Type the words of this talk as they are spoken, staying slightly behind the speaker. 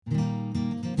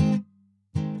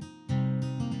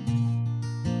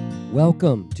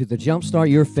Welcome to the Jumpstart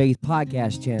Your Faith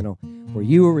podcast channel, where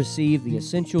you will receive the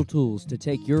essential tools to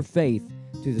take your faith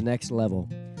to the next level.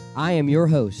 I am your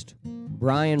host,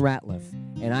 Brian Ratliff,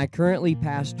 and I currently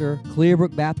pastor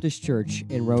Clearbrook Baptist Church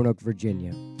in Roanoke,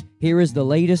 Virginia. Here is the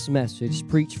latest message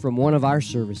preached from one of our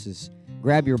services.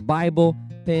 Grab your Bible,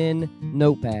 pen,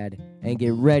 notepad, and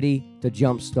get ready to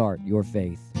jumpstart your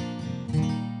faith.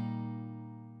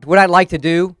 What I'd like to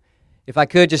do, if I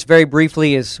could just very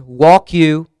briefly, is walk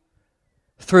you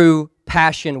through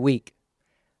Passion Week.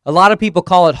 A lot of people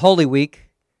call it Holy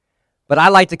Week, but I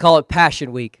like to call it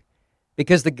Passion Week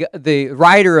because the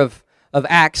writer of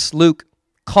Acts, Luke,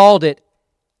 called it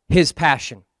his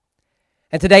passion.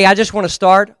 And today I just want to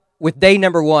start with day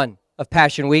number 1 of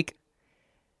Passion Week,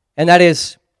 and that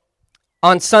is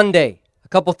on Sunday, a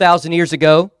couple thousand years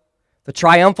ago, the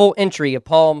triumphal entry of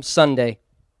Palm Sunday.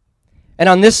 And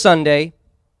on this Sunday,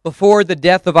 before the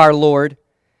death of our Lord,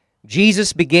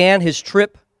 Jesus began his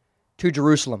trip to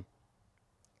Jerusalem.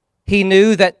 He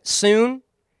knew that soon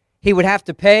he would have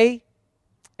to pay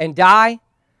and die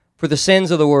for the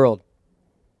sins of the world.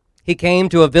 He came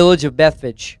to a village of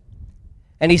Bethphage,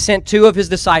 and he sent 2 of his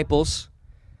disciples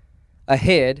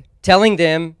ahead, telling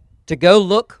them to go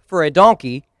look for a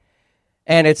donkey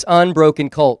and its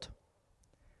unbroken colt.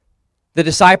 The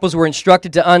disciples were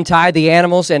instructed to untie the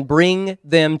animals and bring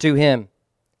them to him.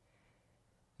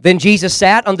 Then Jesus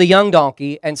sat on the young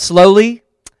donkey and slowly,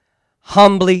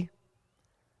 humbly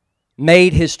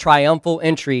made his triumphal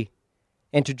entry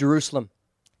into Jerusalem.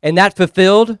 And that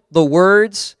fulfilled the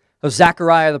words of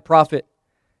Zechariah the prophet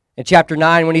in chapter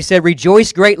 9 when he said,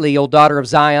 "Rejoice greatly, O daughter of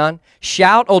Zion.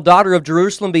 Shout, O daughter of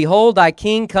Jerusalem. Behold, thy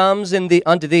king comes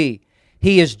unto thee.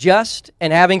 He is just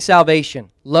and having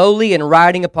salvation, lowly and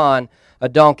riding upon a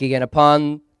donkey, and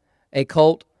upon a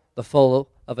colt, the foal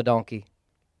of a donkey."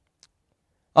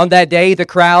 On that day, the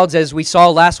crowds, as we saw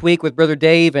last week with Brother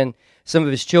Dave and some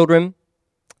of his children,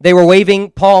 they were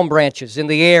waving palm branches in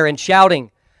the air and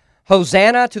shouting,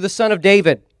 "Hosanna to the Son of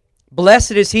David.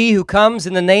 Blessed is he who comes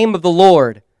in the name of the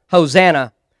Lord.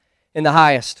 Hosanna in the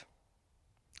highest."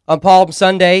 On Palm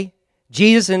Sunday,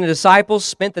 Jesus and the disciples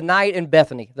spent the night in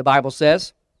Bethany, the Bible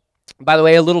says. By the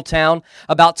way, a little town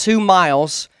about 2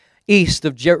 miles east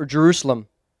of Jerusalem.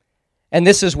 And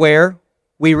this is where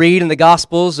we read in the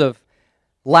Gospels of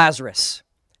Lazarus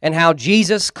and how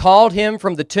Jesus called him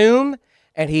from the tomb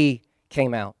and he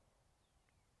came out.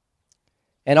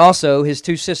 And also his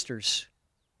 2 sisters,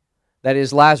 that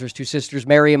is Lazarus' 2 sisters,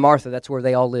 Mary and Martha, that's where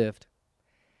they all lived.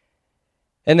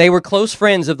 And they were close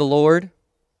friends of the Lord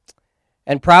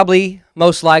and probably,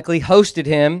 most likely, hosted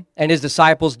him and his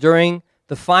disciples during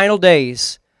the final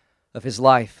days of his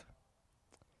life.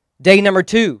 Day number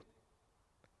 2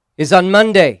 is on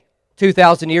Monday,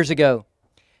 2,000 years ago,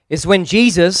 is when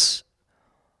Jesus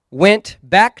went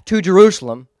back to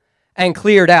Jerusalem and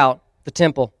cleared out the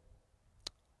temple.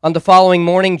 On the following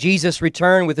morning, Jesus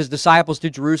returned with his disciples to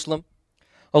Jerusalem.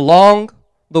 Along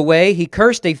the way, he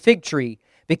cursed a fig tree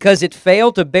because it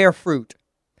failed to bear fruit.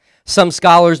 Some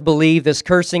scholars believe this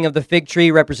cursing of the fig tree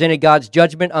represented God's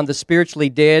judgment on the spiritually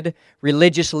dead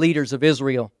religious leaders of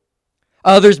Israel.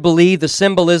 Others believe the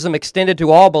symbolism extended to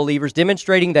all believers,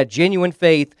 demonstrating that genuine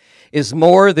faith is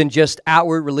more than just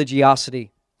outward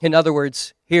religiosity. In other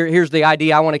words, here's the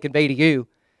idea I want to convey to you,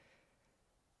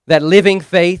 that living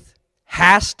faith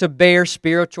has to bear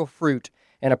spiritual fruit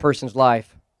in a person's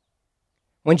life.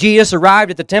 When Jesus arrived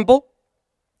at the temple,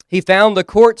 he found the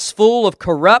courts full of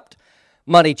corrupt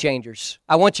money changers.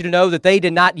 I want you to know that they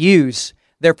did not use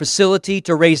their facility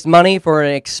to raise money for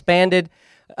an expanded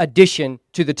addition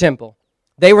to the temple.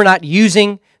 They were not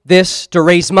using this to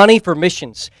raise money for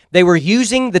missions. They were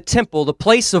using the temple, the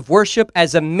place of worship,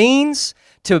 as a means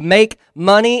to make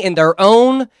money in their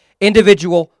own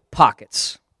individual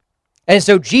pockets. And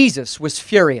so Jesus was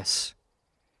furious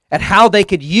at how they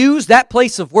could use that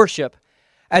place of worship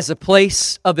as a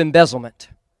place of embezzlement.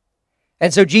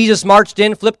 And so Jesus marched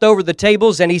in, flipped over the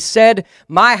tables, and he said,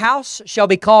 "My house shall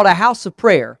be called a house of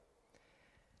prayer,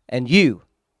 and you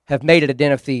have made it a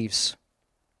den of thieves."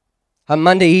 On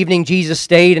Monday evening, Jesus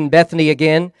stayed in Bethany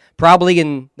again, probably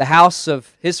in the house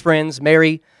of his friends,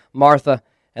 Mary, Martha,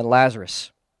 and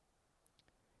Lazarus.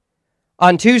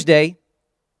 On Tuesday,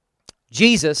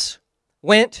 Jesus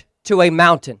went to a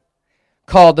mountain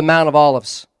called the Mount of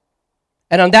Olives.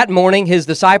 And on that morning, his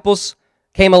disciples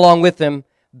came along with him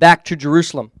back to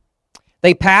Jerusalem.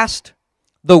 They passed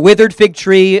the withered fig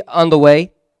tree on the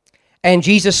way, and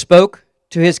Jesus spoke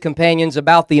to his companions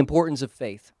about the importance of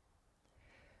faith.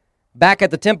 Back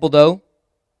at the temple, though,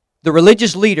 the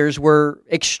religious leaders were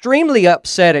extremely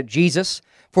upset at Jesus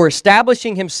for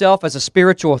establishing himself as a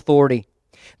spiritual authority.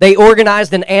 They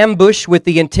organized an ambush with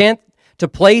the intent to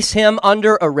place him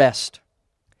under arrest.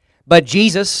 But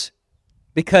Jesus,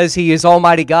 because he is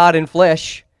Almighty God in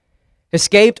flesh,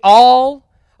 escaped all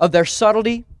of their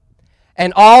subtlety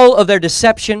and all of their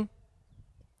deception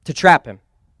to trap him.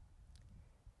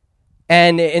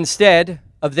 And instead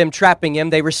of them trapping him,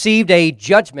 they received a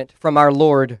judgment from our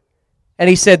Lord. And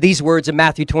he said these words in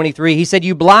Matthew 23. He said,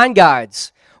 "You blind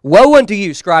guides, woe unto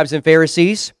you, scribes and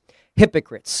Pharisees,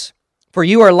 hypocrites, for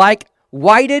you are like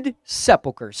whited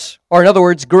sepulchres," or in other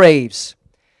words, graves,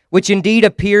 "which indeed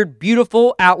appeared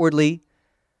beautiful outwardly,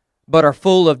 but are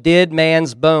full of dead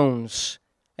man's bones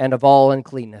and of all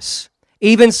uncleanness.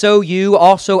 Even so you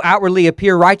also outwardly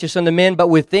appear righteous unto men, but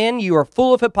within you are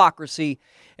full of hypocrisy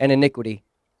and iniquity.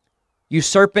 You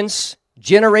serpents,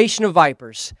 generation of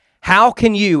vipers, how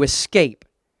can you escape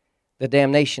the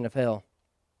damnation of hell?"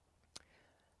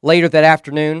 Later that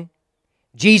afternoon,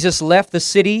 Jesus left the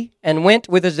city and went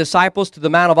with his disciples to the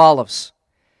Mount of Olives,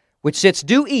 which sits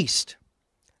due east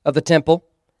of the temple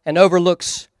and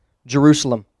overlooks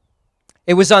Jerusalem.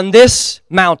 It was on this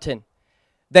mountain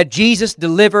that Jesus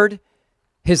delivered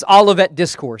his Olivet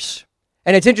Discourse.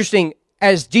 And it's interesting,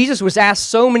 as Jesus was asked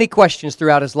so many questions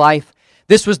throughout his life,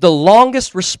 this was the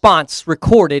longest response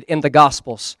recorded in the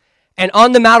Gospels. And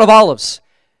on the Mount of Olives,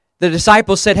 the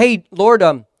disciples said, "Hey, Lord,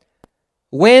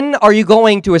 when are you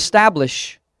going to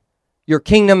establish your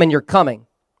kingdom and your coming?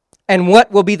 And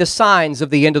what will be the signs of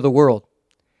the end of the world?"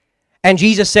 And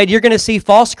Jesus said, "You're going to see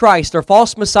false Christ or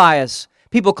false messiahs,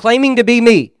 people claiming to be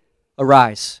me,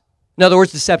 arise." In other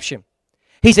words, deception.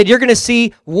 He said, "You're going to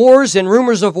see wars and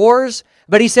rumors of wars,"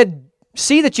 but he said,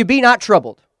 "See that you be not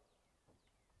troubled."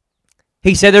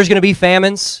 He said there's going to be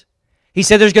famines. He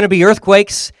said there's going to be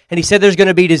earthquakes. And he said there's going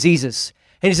to be diseases.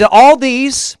 And he said all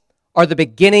these are the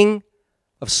beginning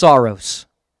of sorrows.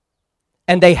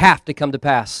 And they have to come to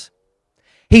pass.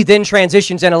 He then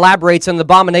transitions and elaborates on the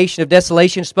abomination of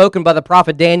desolation spoken by the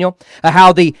prophet Daniel,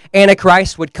 how the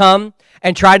Antichrist would come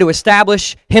and try to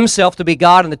establish himself to be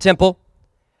God in the temple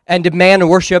and demand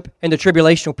worship in the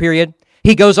tribulational period.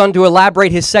 He goes on to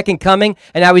elaborate his second coming,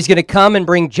 and now he's going to come and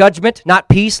bring judgment, not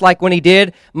peace like when he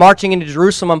did marching into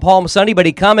Jerusalem on Palm Sunday, but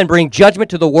he come and bring judgment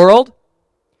to the world,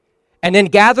 and then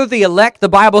gather the elect, the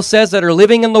Bible says, that are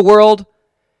living in the world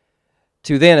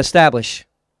to then establish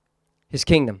his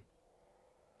kingdom.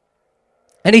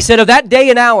 And he said, "Of that day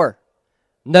and hour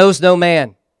knows no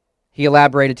man," he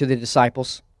elaborated to the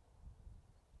disciples.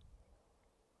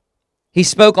 He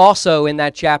spoke also in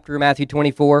that chapter, Matthew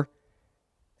 24,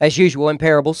 as usual in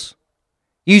parables,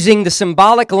 using the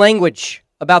symbolic language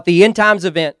about the end times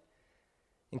event,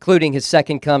 including his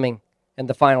second coming and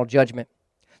the final judgment.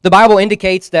 The Bible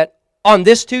indicates that on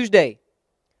this Tuesday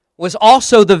was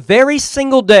also the very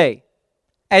single day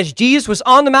as Jesus was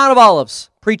on the Mount of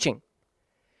Olives preaching.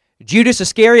 Judas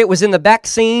Iscariot was in the back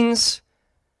scenes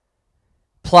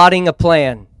plotting a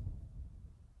plan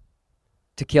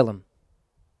to kill him.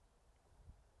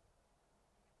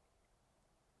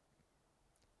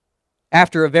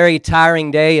 After a very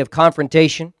tiring day of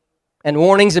confrontation and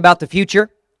warnings about the future,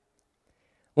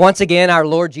 once again our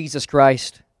Lord Jesus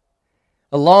Christ,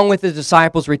 along with his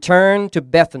disciples, returned to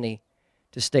Bethany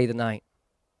to stay the night.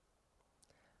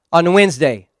 On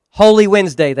Wednesday, Holy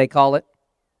Wednesday they call it,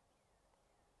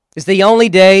 is the only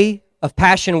day of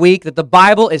Passion Week that the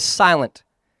Bible is silent,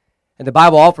 and the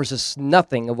Bible offers us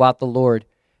nothing about the Lord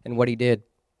and what he did.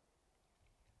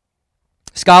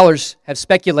 Scholars have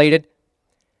speculated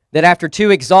that after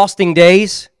 2 exhausting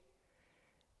days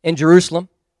in Jerusalem,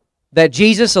 that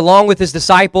Jesus, along with his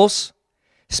disciples,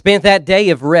 spent that day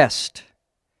of rest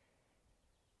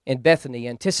in Bethany,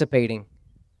 anticipating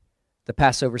the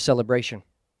Passover celebration.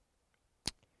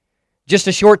 Just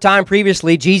a short time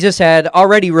previously, Jesus had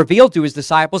already revealed to his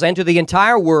disciples and to the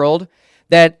entire world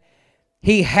that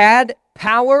he had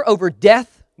power over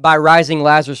death by rising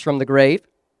Lazarus from the grave.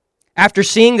 After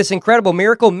seeing this incredible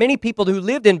miracle, many people who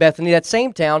lived in Bethany, that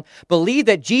same town, believed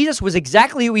that Jesus was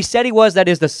exactly who he said he was, that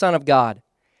is, the Son of God,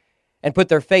 and put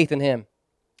their faith in him.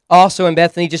 Also in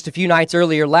Bethany, just a few nights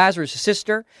earlier, Lazarus'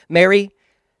 sister, Mary,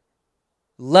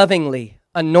 lovingly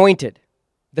anointed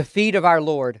the feet of our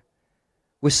Lord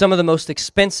with some of the most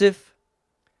expensive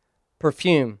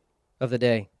perfume of the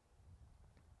day.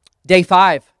 Day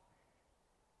 5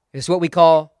 is what we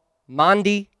call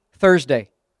Maundy Thursday.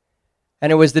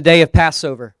 And it was the day of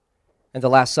Passover and the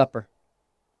Last Supper.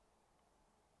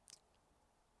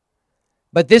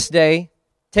 But this day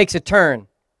takes a turn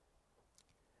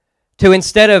to,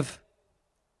 instead of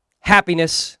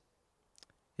happiness,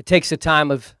 it takes a time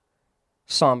of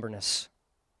somberness.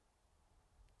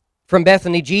 From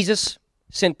Bethany, Jesus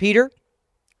sent Peter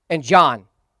and John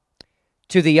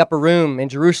to the upper room in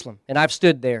Jerusalem, and I've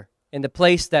stood there in the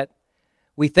place that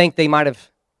we think they might have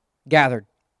gathered.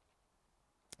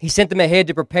 He sent them ahead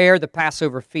to prepare the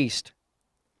Passover feast.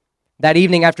 That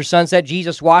evening after sunset,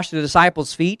 Jesus washed the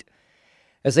disciples' feet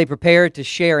as they prepared to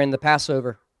share in the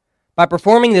Passover. By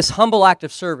performing this humble act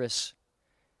of service,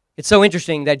 it's so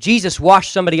interesting that Jesus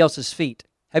washed somebody else's feet.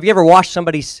 Have you ever washed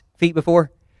somebody's feet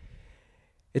before?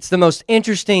 It's the most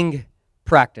interesting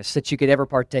practice that you could ever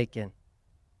partake in.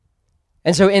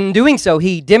 And so in doing so,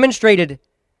 he demonstrated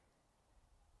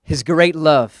his great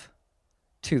love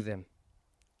to them.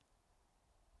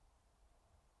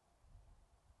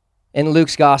 In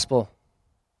Luke's gospel,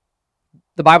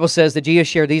 the Bible says that Jesus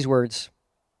shared these words,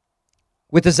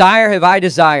 "With desire have I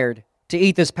desired to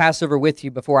eat this Passover with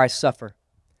you before I suffer.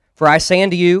 For I say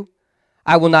unto you,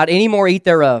 I will not any more eat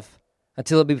thereof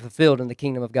until it be fulfilled in the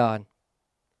kingdom of God."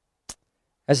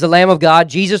 As the Lamb of God,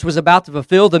 Jesus was about to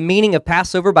fulfill the meaning of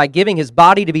Passover by giving his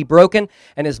body to be broken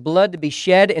and his blood to be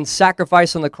shed in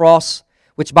sacrifice on the cross,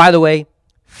 which, by the way,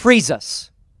 frees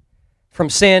us from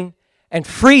sin and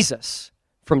frees us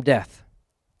from death.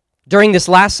 During this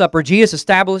Last Supper, Jesus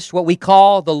established what we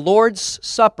call the Lord's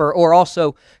Supper, or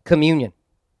also communion,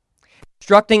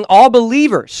 instructing all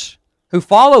believers who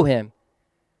follow him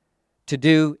to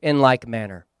do in like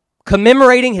manner,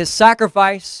 commemorating his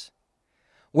sacrifice,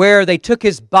 where they took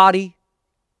his body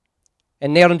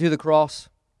and nailed him to the cross,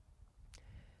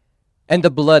 and the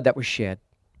blood that was shed.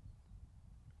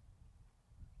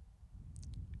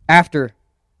 After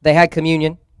they had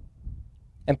communion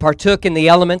and partook in the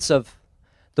elements of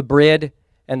the bread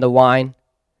and the wine,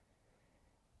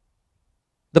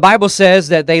 the Bible says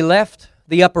that they left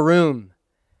the upper room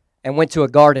and went to a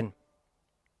garden.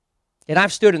 And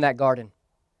I've stood in that garden.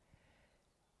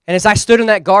 And as I stood in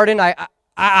that garden,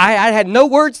 I had no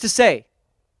words to say.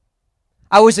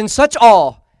 I was in such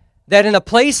awe that in a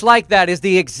place like that is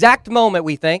the exact moment,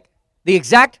 we think, the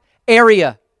exact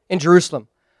area in Jerusalem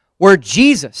where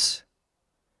Jesus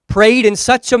prayed in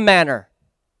such a manner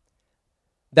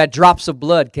that drops of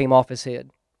blood came off his head.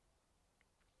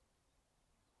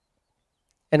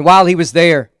 And while he was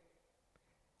there,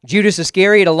 Judas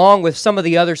Iscariot, along with some of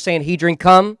the other Sanhedrin,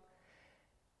 come,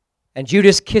 and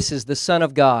Judas kisses the Son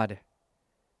of God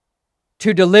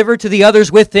to deliver to the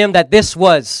others with him that this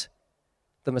was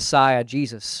the Messiah,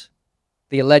 Jesus,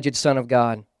 the alleged Son of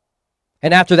God.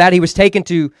 And after that, he was taken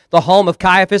to the home of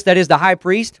Caiaphas, that is the high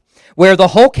priest, where the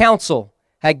whole council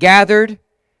had gathered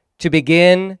to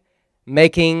begin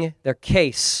making their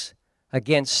case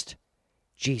against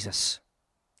Jesus.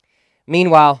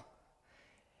 Meanwhile,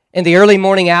 in the early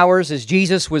morning hours, as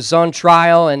Jesus was on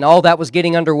trial and all that was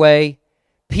getting underway,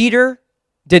 Peter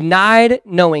denied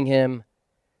knowing him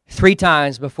 3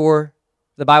 times before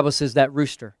the Bible says that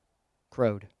rooster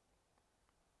crowed.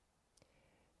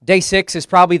 Day 6 is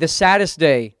probably the saddest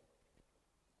day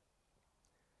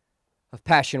of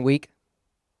Passion Week.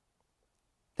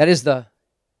 That is the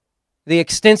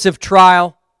extensive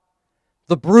trial,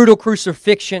 the brutal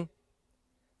crucifixion,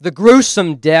 the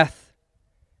gruesome death,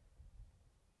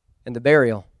 and the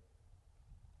burial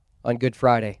on Good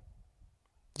Friday.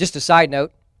 Just a side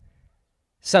note,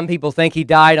 some people think he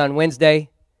died on Wednesday,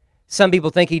 some people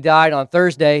think he died on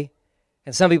Thursday,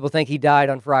 and some people think he died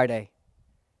on Friday.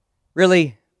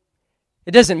 Really,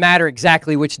 it doesn't matter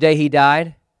exactly which day he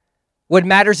died. What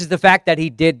matters is the fact that he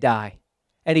did die,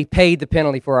 and he paid the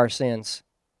penalty for our sins.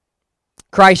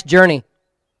 Christ's journey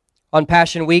on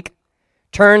Passion Week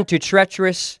turned to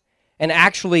treacherous and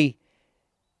actually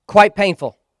quite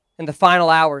painful in the final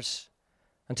hours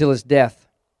until his death.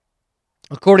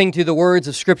 According to the words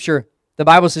of Scripture, the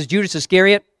Bible says Judas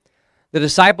Iscariot, the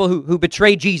disciple who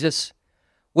betrayed Jesus,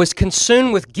 was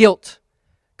consumed with guilt,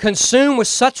 consumed with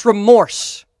such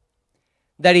remorse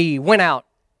that he went out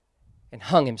and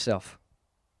hung himself.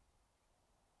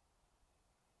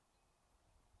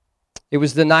 It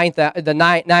was the 9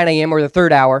 a.m. or the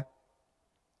 3rd hour.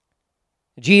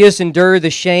 Jesus endured the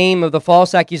shame of the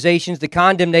false accusations, the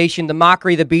condemnation, the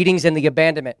mockery, the beatings, and the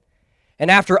abandonment. And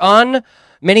after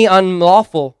many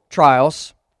unlawful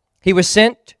trials, he was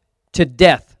sent to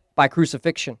death by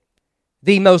crucifixion.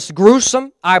 The most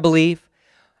gruesome, I believe,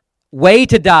 way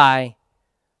to die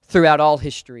throughout all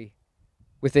history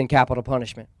within capital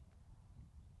punishment.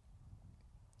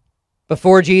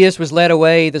 Before Jesus was led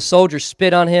away, the soldiers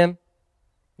spit on him,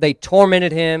 they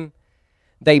tormented him,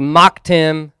 they mocked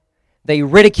him, they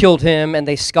ridiculed him, and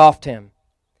they scoffed him,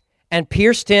 and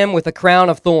pierced him with a crown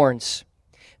of thorns.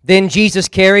 Then Jesus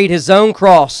carried his own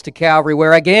cross to Calvary,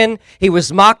 where again he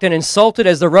was mocked and insulted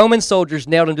as the Roman soldiers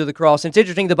nailed him to the cross. And it's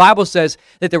interesting, the Bible says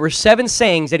that there were 7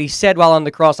 sayings that he said while on the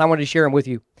cross. I wanted to share them with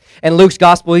you. In Luke's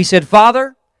gospel, he said,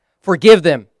 "Father, forgive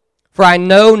them, for I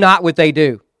know not what they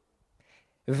do.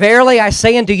 Verily I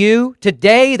say unto you,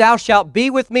 today thou shalt be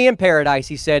with me in paradise,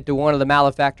 he said to one of the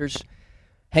malefactors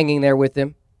hanging there with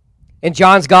him. In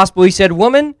John's gospel, he said,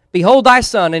 Woman, behold thy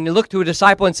son. And he looked to a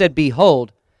disciple and said,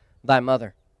 Behold thy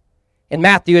mother. In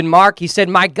Matthew and Mark, he said,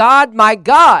 my God,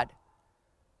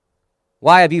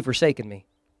 why have you forsaken me?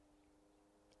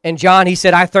 In John, he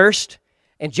said, I thirst.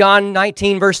 In John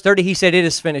 19, verse 30, he said, it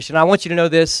is finished. And I want you to know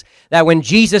this, that when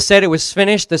Jesus said it was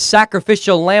finished, the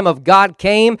sacrificial Lamb of God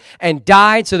came and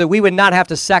died so that we would not have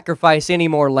to sacrifice any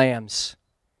more lambs.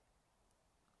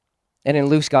 And in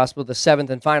Luke's gospel, the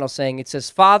seventh and final saying, it says,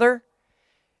 Father,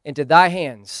 into thy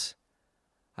hands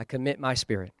I commit my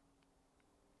spirit.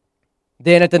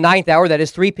 Then at the ninth hour, that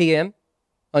is 3 p.m.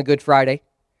 on Good Friday,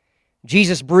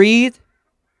 Jesus breathed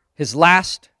his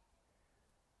last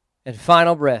and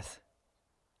final breath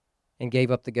and gave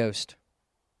up the ghost.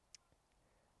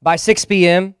 By 6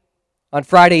 p.m. on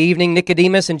Friday evening,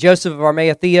 Nicodemus and Joseph of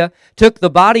Arimathea took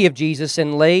the body of Jesus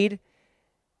from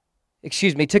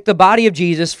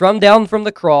down from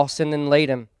the cross and then laid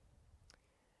him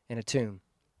in a tomb.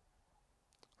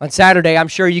 On Saturday, I'm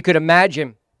sure you could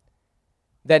imagine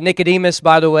that Nicodemus,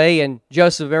 by the way, and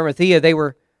Joseph of Arimathea, they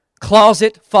were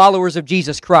closet followers of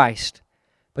Jesus Christ.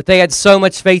 But they had so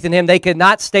much faith in him, they could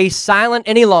not stay silent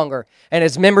any longer. And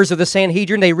as members of the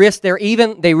Sanhedrin, they risked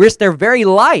their very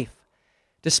life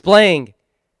displaying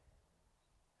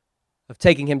of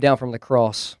taking him down from the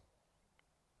cross.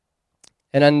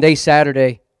 And on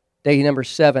Saturday, day number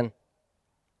 7,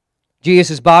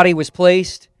 Jesus' body was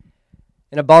placed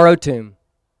in a borrowed tomb.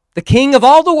 The King of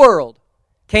all the world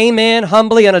came in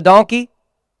humbly on a donkey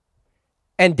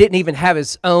and didn't even have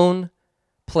his own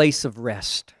place of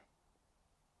rest.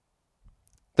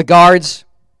 The guards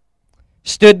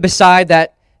stood beside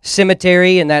that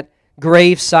cemetery and that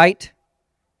grave site.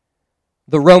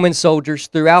 The Roman soldiers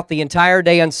throughout the entire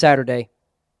day on Saturday,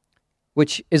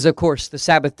 which is, of course, the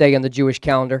Sabbath day on the Jewish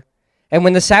calendar. And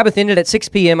when the Sabbath ended at 6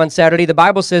 p.m. on Saturday, the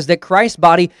Bible says that Christ's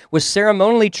body was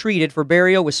ceremonially treated for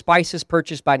burial with spices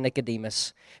purchased by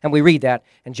Nicodemus. And we read that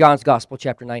in John's Gospel,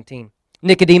 chapter 19.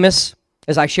 Nicodemus,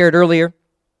 as I shared earlier,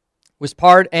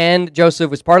 and Joseph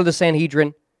was part of the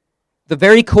Sanhedrin, the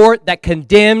very court that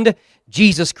condemned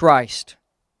Jesus Christ.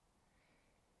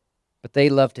 But they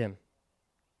loved him.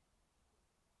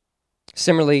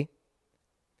 Similarly,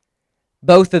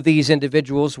 both of these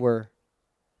individuals were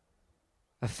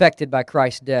affected by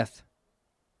Christ's death.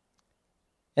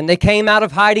 And they came out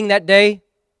of hiding that day.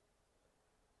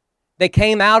 They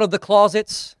came out of the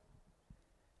closets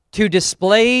to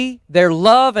display their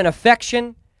love and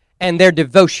affection and their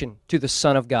devotion to the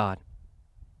Son of God.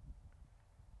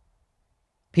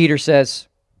 Peter says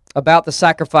about the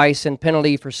sacrifice and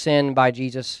penalty for sin by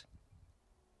Jesus,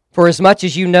 for as much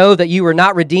as you know that you were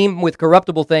not redeemed with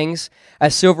corruptible things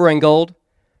as silver and gold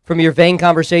from your vain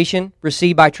conversation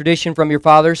received by tradition from your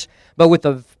fathers, but with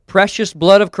the precious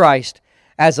blood of Christ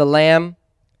as a lamb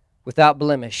without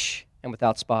blemish and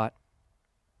without spot.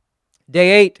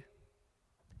 Day 8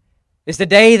 is the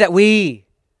day that we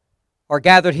are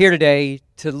gathered here today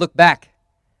to look back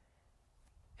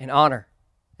and honor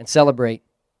and celebrate.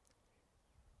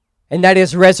 And that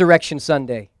is Resurrection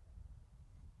Sunday.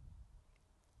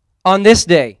 On this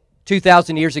day,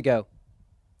 2,000 years ago,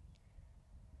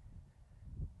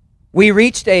 we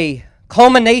reached a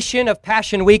culmination of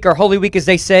Passion Week, or Holy Week as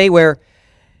they say, where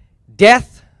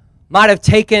death might have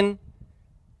taken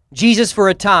Jesus for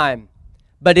a time,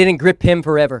 but it didn't grip him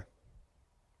forever.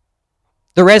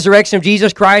 The resurrection of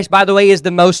Jesus Christ, by the way, is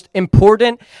the most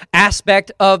important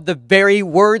aspect of the very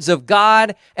words of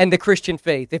God and the Christian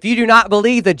faith. If you do not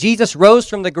believe that Jesus rose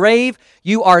from the grave,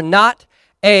 you are not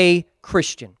a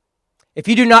Christian. If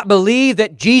you do not believe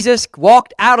that Jesus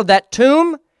walked out of that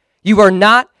tomb, you are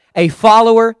not a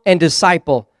follower and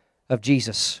disciple of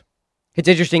Jesus. It's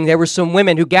interesting, there were some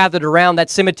women who gathered around that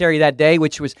cemetery that day,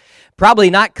 which was probably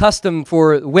not custom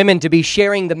for women to be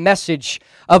sharing the message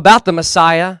about the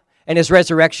Messiah and his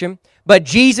resurrection. But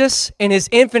Jesus, in his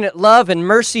infinite love and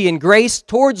mercy and grace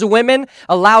towards women,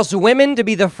 allows women to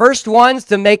be the first ones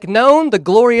to make known the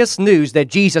glorious news that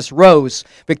Jesus rose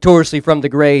victoriously from the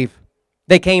grave.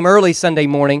 They came early Sunday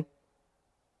morning,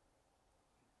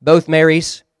 both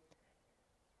Marys,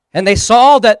 and they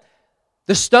saw that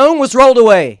the stone was rolled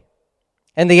away.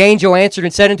 And the angel answered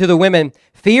and said unto the women,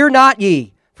 Fear not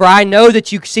ye, for I know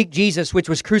that you seek Jesus, which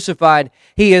was crucified.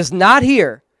 He is not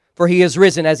here, for he is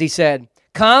risen, as he said.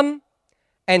 Come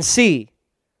and see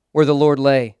where the Lord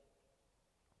lay.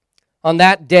 On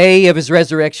that day of his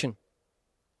resurrection,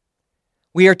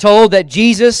 we are told that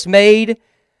Jesus made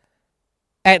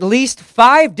at least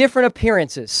 5 different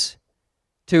appearances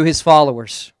to his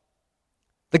followers.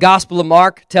 The Gospel of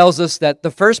Mark tells us that the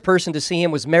first person to see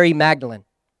him was Mary Magdalene.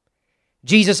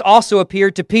 Jesus also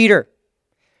appeared to Peter,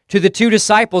 to the 2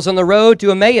 disciples on the road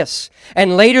to Emmaus,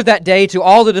 and later that day to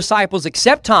all the disciples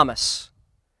except Thomas,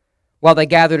 while they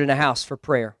gathered in a house for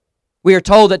prayer. We are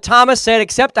told that Thomas said,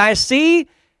 "Except I see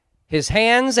his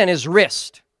hands and his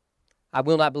wrist, I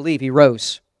will not believe." He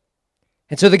rose.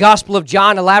 And so the Gospel of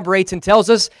John elaborates and tells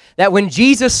us that when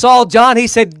Jesus saw John, he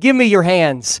said, "Give me your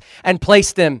hands," and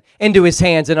placed them into his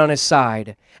hands and on his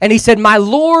side. And he said, "My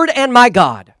Lord and my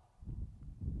God."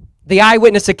 The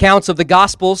eyewitness accounts of the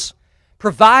Gospels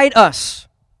provide us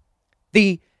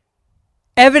the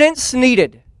evidence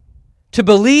needed to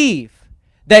believe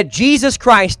that Jesus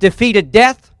Christ defeated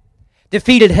death,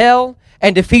 defeated hell,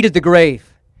 and defeated the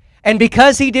grave. And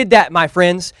because he did that, my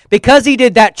friends, because he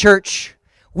did that, church,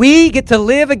 we get to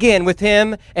live again with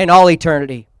him in all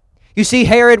eternity. You see,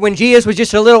 Herod, when Jesus was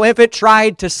just a little infant,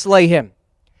 tried to slay him,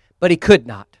 but he could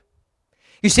not.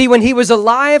 You see, when he was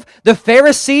alive, the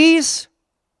Pharisees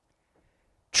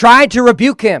tried to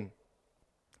rebuke him,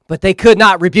 but they could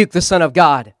not rebuke the Son of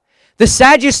God. The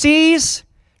Sadducees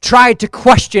tried to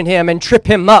question him and trip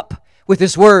him up with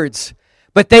his words,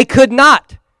 but they could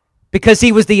not, because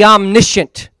he was the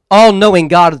omniscient, all-knowing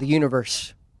God of the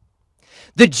universe.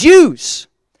 The Jews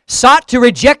sought to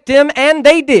reject him, and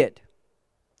they did.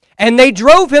 And they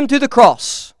drove him to the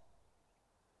cross.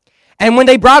 And when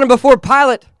they brought him before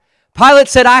Pilate, Pilate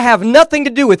said, "I have nothing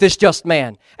to do with this just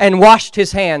man," and washed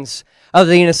his hands of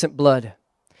the innocent blood.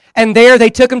 And there they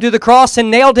took him to the cross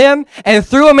and nailed him and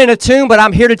threw him in a tomb. But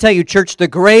I'm here to tell you, church, the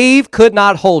grave could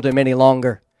not hold him any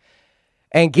longer.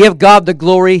 And give God the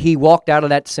glory, he walked out of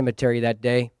that cemetery that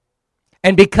day.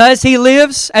 And because he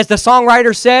lives, as the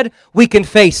songwriter said, we can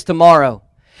face tomorrow.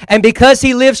 And because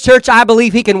he lives, church, I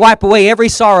believe he can wipe away every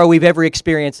sorrow we've ever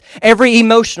experienced, every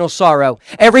emotional sorrow,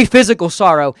 every physical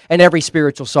sorrow, and every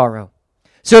spiritual sorrow.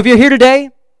 So if you're here today,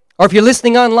 or if you're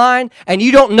listening online and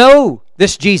you don't know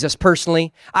this Jesus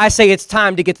personally, I say it's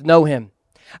time to get to know him.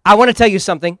 I want to tell you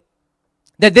something,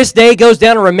 that this day goes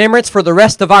down in remembrance for the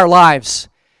rest of our lives,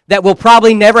 that we'll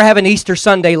probably never have an Easter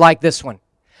Sunday like this one.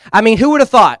 I mean, who would have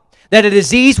thought that a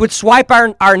disease would swipe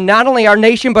our not only our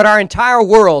nation, but our entire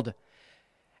world,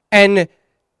 and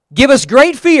give us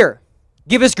great fear,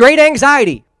 give us great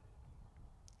anxiety.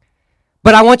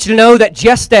 But I want you to know that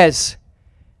just as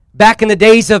back in the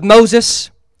days of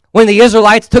Moses, when the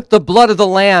Israelites took the blood of the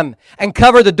lamb and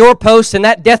covered the doorposts, and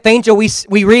that death angel,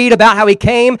 we read about how he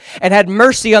came and had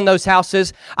mercy on those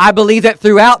houses. I believe that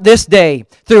throughout this day,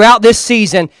 throughout this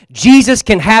season, Jesus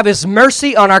can have his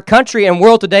mercy on our country and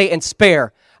world today and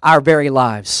spare our very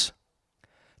lives.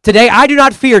 Today, I do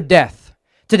not fear death.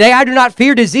 Today, I do not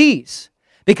fear disease,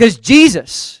 because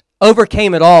Jesus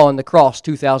overcame it all on the cross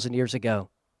 2,000 years ago.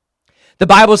 The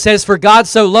Bible says, "For God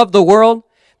so loved the world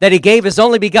that he gave his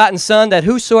only begotten Son, that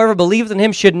whosoever believeth in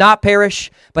him should not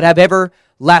perish, but have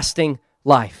everlasting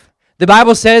life." The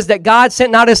Bible says that God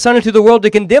sent not his Son into the world to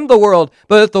condemn the world,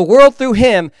 but that the world through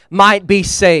him might be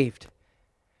saved.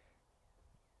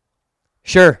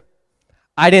 Sure,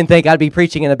 I didn't think I'd be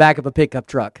preaching in the back of a pickup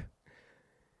truck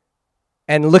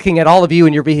and looking at all of you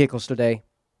in your vehicles today.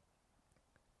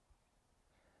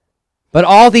 But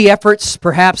all the efforts,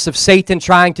 perhaps, of Satan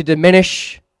trying to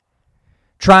diminish,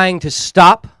 trying to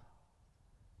stop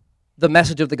the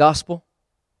message of the gospel.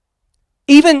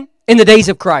 Even in the days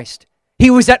of Christ, he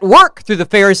was at work through the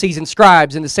Pharisees and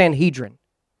scribes and the Sanhedrin,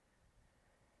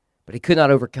 but he could not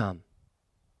overcome.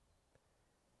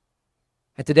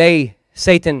 And today,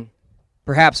 Satan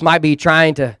perhaps might be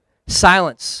trying to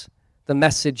silence the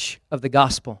message of the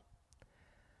gospel.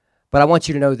 But I want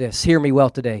you to know this. Hear me well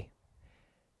today.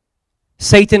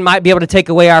 Satan might be able to take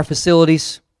away our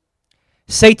facilities.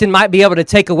 Satan might be able to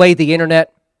take away the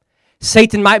internet.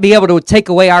 Satan might be able to take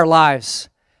away our lives,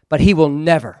 but he will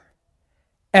never,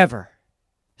 ever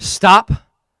stop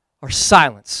or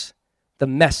silence the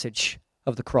message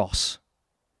of the cross.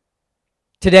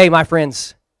 Today, my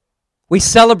friends, we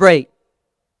celebrate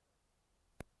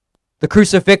the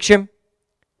crucifixion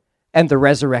and the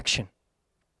resurrection.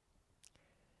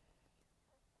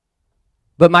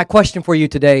 But my question for you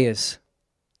today is,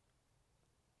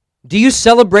 do you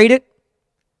celebrate it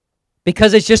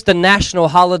because it's just a national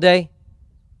holiday?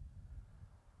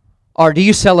 Or do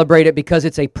you celebrate it because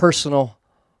it's a personal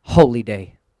holy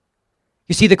day?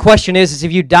 You see, the question is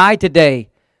if you died today,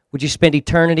 would you spend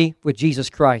eternity with Jesus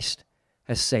Christ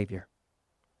as Savior?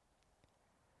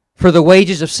 For the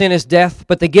wages of sin is death,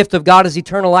 but the gift of God is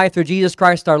eternal life through Jesus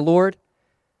Christ our Lord.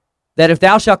 That if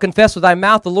thou shalt confess with thy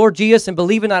mouth the Lord Jesus and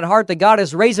believe in thine heart that God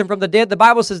has raised him from the dead, the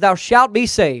Bible says thou shalt be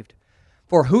saved.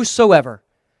 For whosoever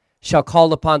shall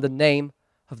call upon the name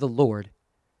of the Lord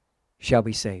shall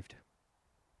be saved.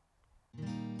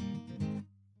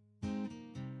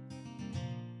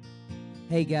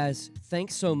 Hey guys,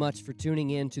 thanks so much for tuning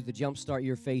in to the Jumpstart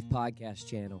Your Faith podcast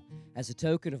channel. As a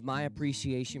token of my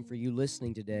appreciation for you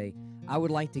listening today, I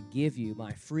would like to give you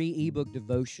my free ebook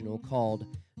devotional called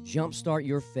Jumpstart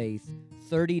Your Faith,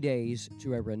 30 Days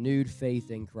to a Renewed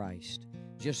Faith in Christ.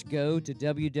 Just go to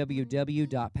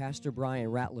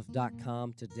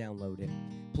www.pastorbrianratliff.com to download it.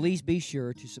 Please be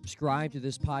sure to subscribe to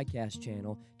this podcast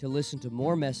channel to listen to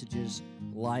more messages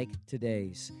like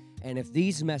today's. And if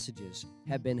these messages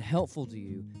have been helpful to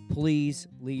you, please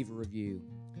leave a review.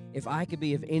 If I could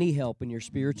be of any help in your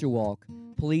spiritual walk,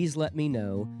 please let me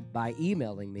know by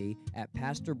emailing me at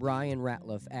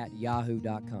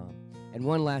pastorbrianratliff@yahoo.com. And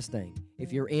one last thing,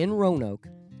 if you're in Roanoke,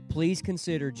 please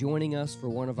consider joining us for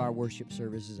one of our worship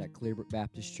services at Clearbrook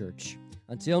Baptist Church.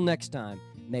 Until next time,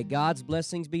 may God's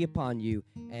blessings be upon you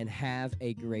and have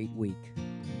a great week.